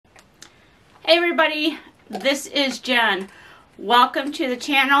Hey everybody, this is Jen. Welcome to the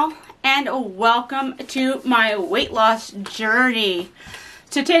channel and welcome to my weight loss journey.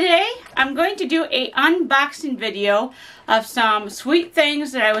 So today I'm going to do an unboxing video of some sweet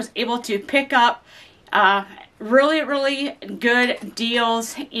things that I was able to pick up. Really good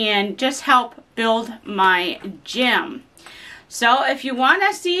deals and just help build my gym. So if you want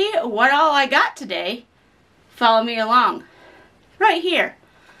to see what all I got today, follow me along right here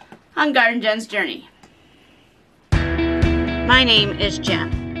on Garden Jen's Journey. My name is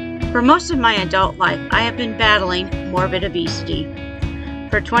Jen. For most of my adult life, I have been battling morbid obesity.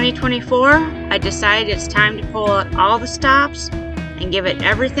 For 2024, I decided it's time to pull out all the stops and give it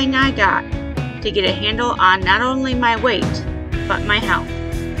everything I got to get a handle on not only my weight, but my health.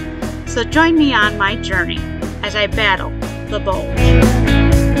 So join me on my journey as I battle the bulge.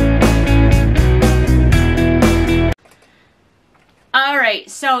 Alright,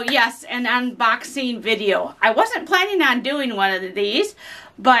 so yes, an unboxing video. I wasn't planning on doing one of these,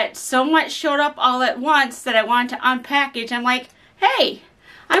 but so much showed up all at once that I wanted to unpackage. I'm like, hey,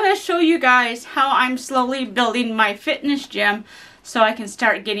 I'm going to show you guys how I'm slowly building my fitness gym so I can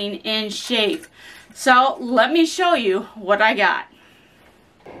start getting in shape. So let me show you what I got.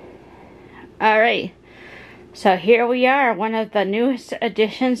 Alright, so here we are, one of the newest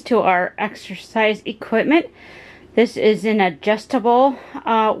additions to our exercise equipment. This is an adjustable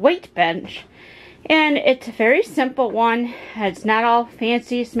weight bench, and it's a very simple one. It's not all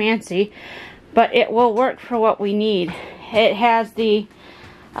fancy smancy, but it will work for what we need. It has the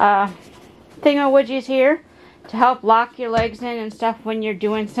thingamajiggies here to help lock your legs in and stuff when you're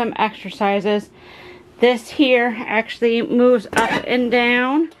doing some exercises. This here actually moves up and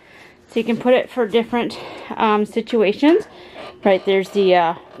down, so you can put it for different situations. Right, there's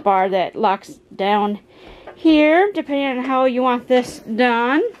the bar that locks down here, depending on how you want this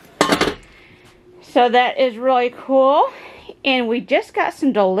done. So that is really cool. And we just got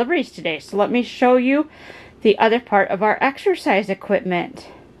some deliveries today, so let me show you the other part of our exercise equipment.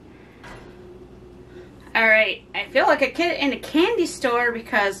 Alright, I feel like a kid in a candy store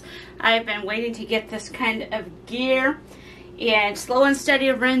because I've been waiting to get this kind of gear. And slow and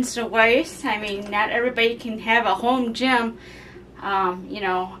steady wins the race. I mean, not everybody can have a home gym you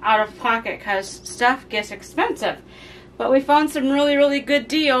know, out of pocket because stuff gets expensive. But we found some really good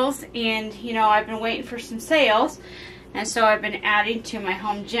deals, and you know, I've been waiting for some sales, and so I've been adding to my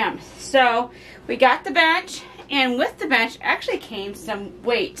home gym. So we got the bench, and with the bench actually came some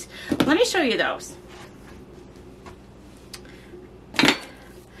weights. Let me show you those.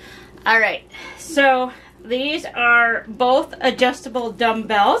 Alright, so these are both adjustable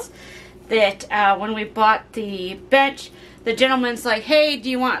dumbbells that when we bought the bench, the gentleman's like, hey, do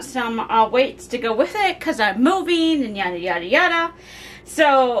you want some weights to go with it? Because I'm moving and yada, yada, yada.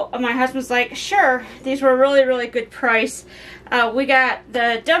 So my husband's like, sure. These were really good price. We got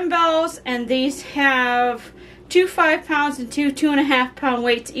the dumbbells, and these have 2 5-pound and 2 2.5-pound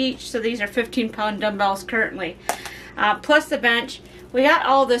weights each. So these are 15-pound dumbbells currently. Plus the bench. We got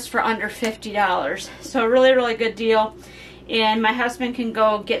all this for under $50. So really good deal. And my husband can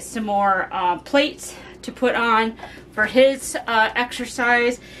go get some more plates to put on for his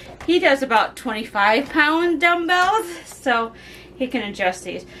exercise. He does about 25-pound dumbbells, so he can adjust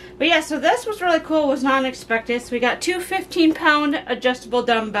these. But yeah, so this was really cool. It was not unexpected. So we got 2 15-pound adjustable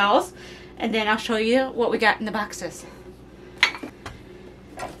dumbbells, and then I'll show you what we got in the boxes.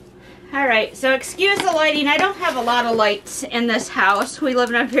 Alright, so excuse the lighting. I don't have a lot of lights in this house. We live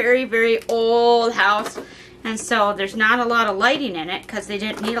in a very old house, and so there's not a lot of lighting in it because they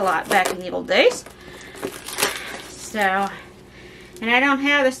didn't need a lot back in the old days. So, and I don't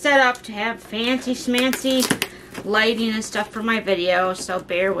have the setup to have fancy schmancy lighting and stuff for my videos, so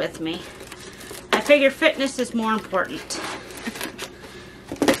bear with me. I figure fitness is more important.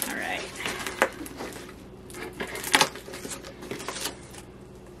 Alright.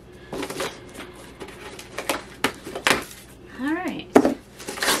 Alright.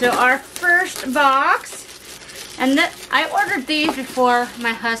 So our first box, and I ordered these before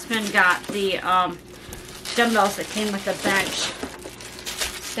my husband got the dumbbells that came with the bench.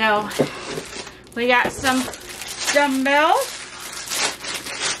 So we got some dumbbells.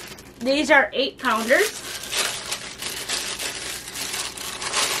 These are 8-pounders.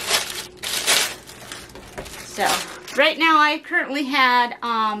 So right now I currently had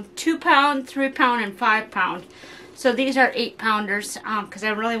 2-pound, 3-pound, and 5-pound. So these are 8-pounders because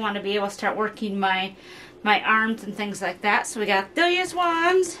I really want to be able to start working my arms and things like that. So we got these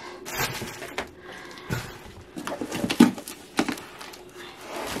ones.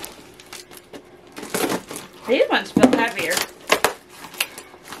 These ones feel heavier.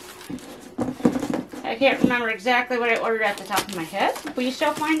 I can't remember exactly what I ordered at the top of my head. We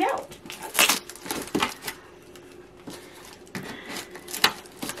shall find out.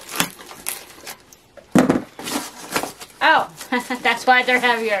 Oh, that's why they're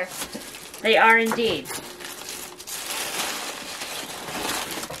heavier. They are indeed.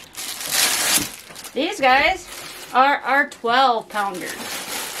 These guys are our 12 pounders.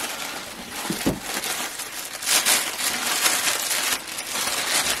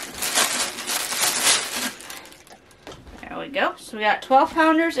 There we go. So we got 12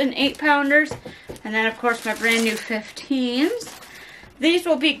 pounders and 8 pounders. And then of course my brand new 15s. These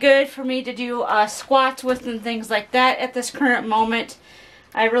will be good for me to do squats with and things like that at this current moment.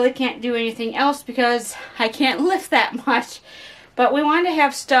 I really can't do anything else because I can't lift that much. But we want to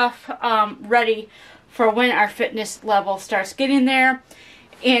have stuff ready for when our fitness level starts getting there.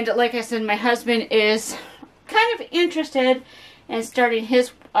 And like I said, my husband is kind of interested in starting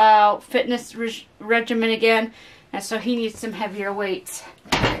his fitness regimen again. And so he needs some heavier weights.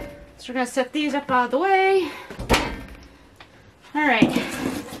 So we're going to set these up out of the way. Alright,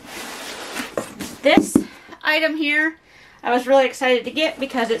 this item here I was really excited to get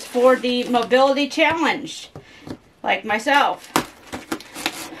because it's for the mobility challenge, like myself.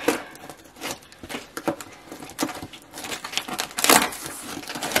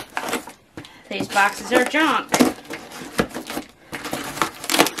 These boxes are junk.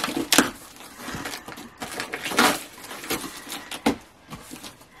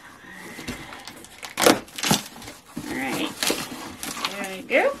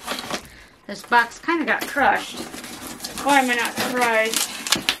 Go. This box kind of got crushed. Why am I not surprised?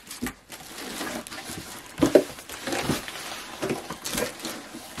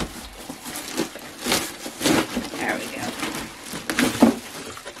 There we go.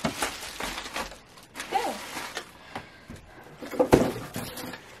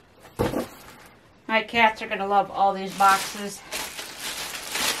 My cats are going to love all these boxes.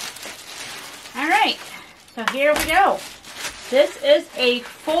 Alright, so here we go. This is a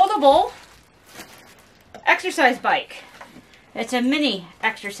foldable exercise bike. It's a mini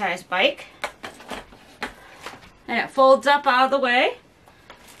exercise bike. And it folds up out of the way.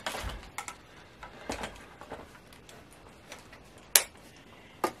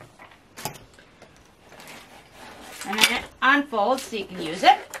 And then it unfolds so you can use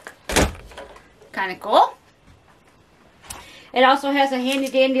it. Kind of cool. It also has a handy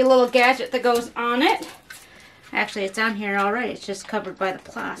dandy little gadget that goes on it. Actually, it's on here already. It's just covered by the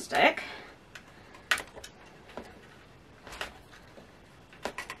plastic.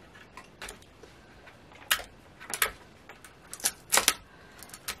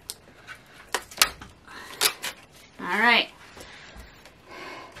 Alright.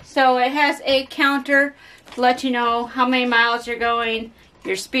 So it has a counter to let you know how many miles you're going,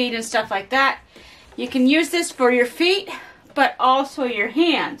 your speed and stuff like that. You can use this for your feet, but also your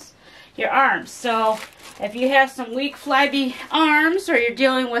hands, your arms. So if you have some weak, flabby arms, or you're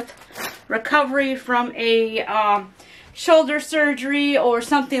dealing with recovery from a shoulder surgery or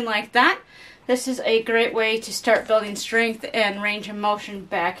something like that, this is a great way to start building strength and range of motion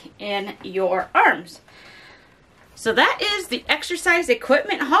back in your arms. So that is the exercise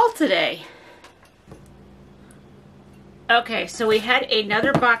equipment haul today. Okay, so we had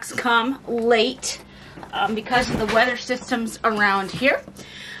another box come late because of the weather systems around here.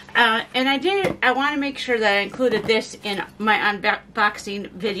 And I want to make sure that I included this in my unboxing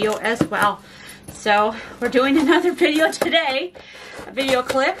video as well. So we're doing another video today, a video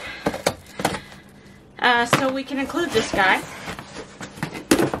clip, so we can include this guy.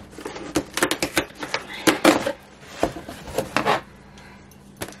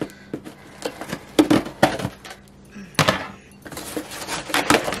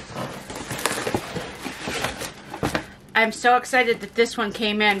 I'm so excited that this one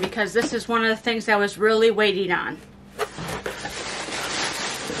came in because this is one of the things I was really waiting on.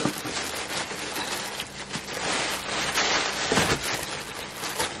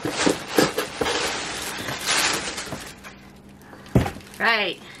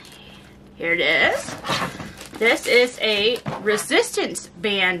 Right, here it is. This is a resistance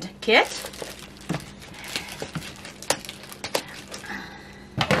band kit.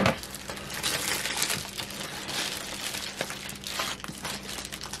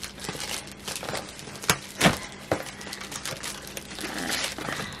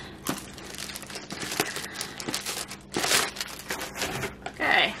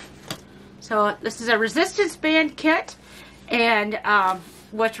 So this is a resistance band kit, and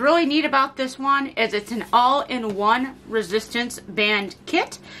what's really neat about this one is it's an all-in-one resistance band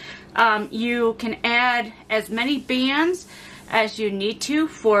kit. You can add as many bands as you need to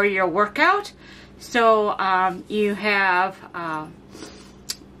for your workout. So you have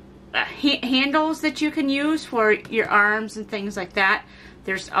handles that you can use for your arms and things like that.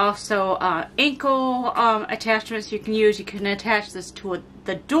 There's also ankle attachments you can use. You can attach this to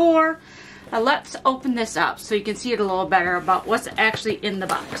the door. Let's open this up so you can see it a little better about what's actually in the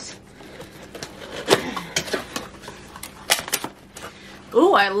box.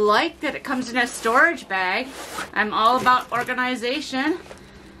 Ooh, I like that it comes in a storage bag. I'm all about organization.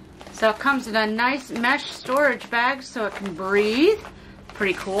 So it comes in a nice mesh storage bag so it can breathe.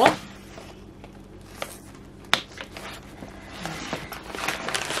 Pretty cool.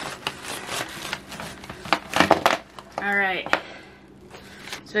 Alright.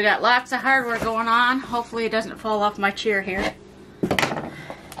 So we got lots of hardware going on. Hopefully it doesn't fall off my chair here.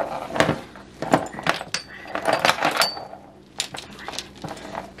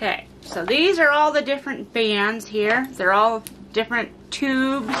 Okay, so these are all the different bands here. They're all different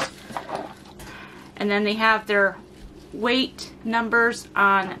tubes. And then they have their weight numbers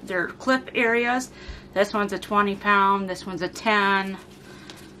on their clip areas. This one's a 20 pound, this one's a 10.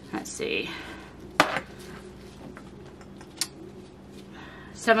 Let's see.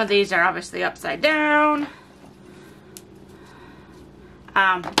 Some of these are obviously upside down.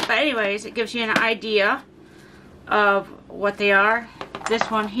 But anyways, it gives you an idea of what they are. This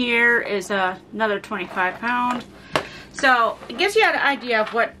one here is another 25 pound. So it gives you an idea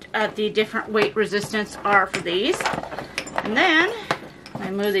of what the different weight resistance are for these. And then,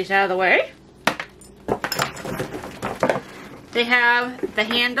 let me move these out of the way. They have the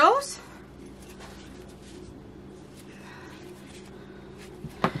handles.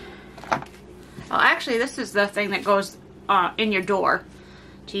 Well, actually, this is the thing that goes in your door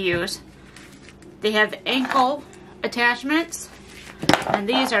to use. They have the ankle attachments, and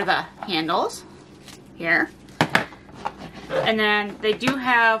these are the handles here. And then they do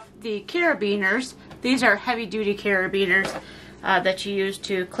have the carabiners. These are heavy-duty carabiners that you use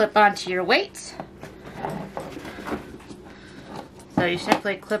to clip onto your weights. So you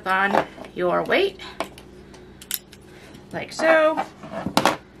simply clip on your weight, like so.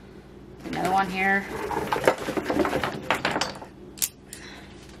 Another one here.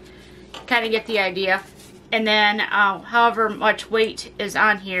 Kind of get the idea. And then however much weight is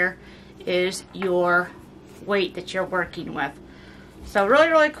on here is your weight that you're working with. So really,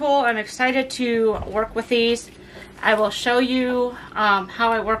 really cool. I'm excited to work with these. I will show you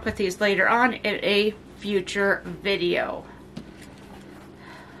how I work with these later on in a future video.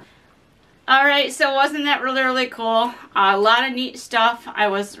 Alright, so wasn't that really, really cool? A lot of neat stuff. I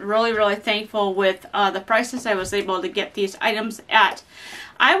was really, really thankful with the prices I was able to get these items at.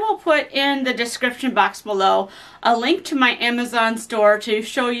 I will put in the description box below a link to my Amazon store to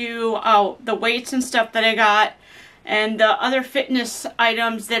show you the weights and stuff that I got and the other fitness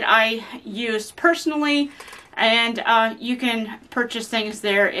items that I use personally. And you can purchase things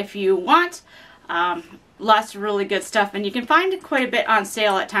there if you want. Lots of really good stuff, and you can find quite a bit on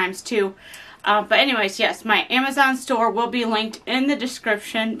sale at times too. But anyways, yes, my Amazon store will be linked in the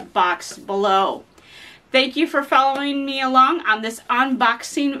description box below. Thank you for following me along on this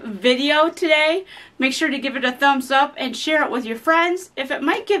unboxing video today. Make sure to give it a thumbs up and share it with your friends if it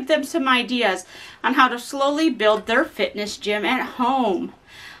might give them some ideas on how to slowly build their fitness gym at home.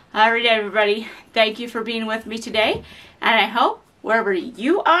 Alright everybody, thank you for being with me today, and I hope wherever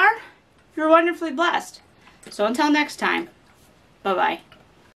you are, you're wonderfully blessed. So until next time, bye-bye.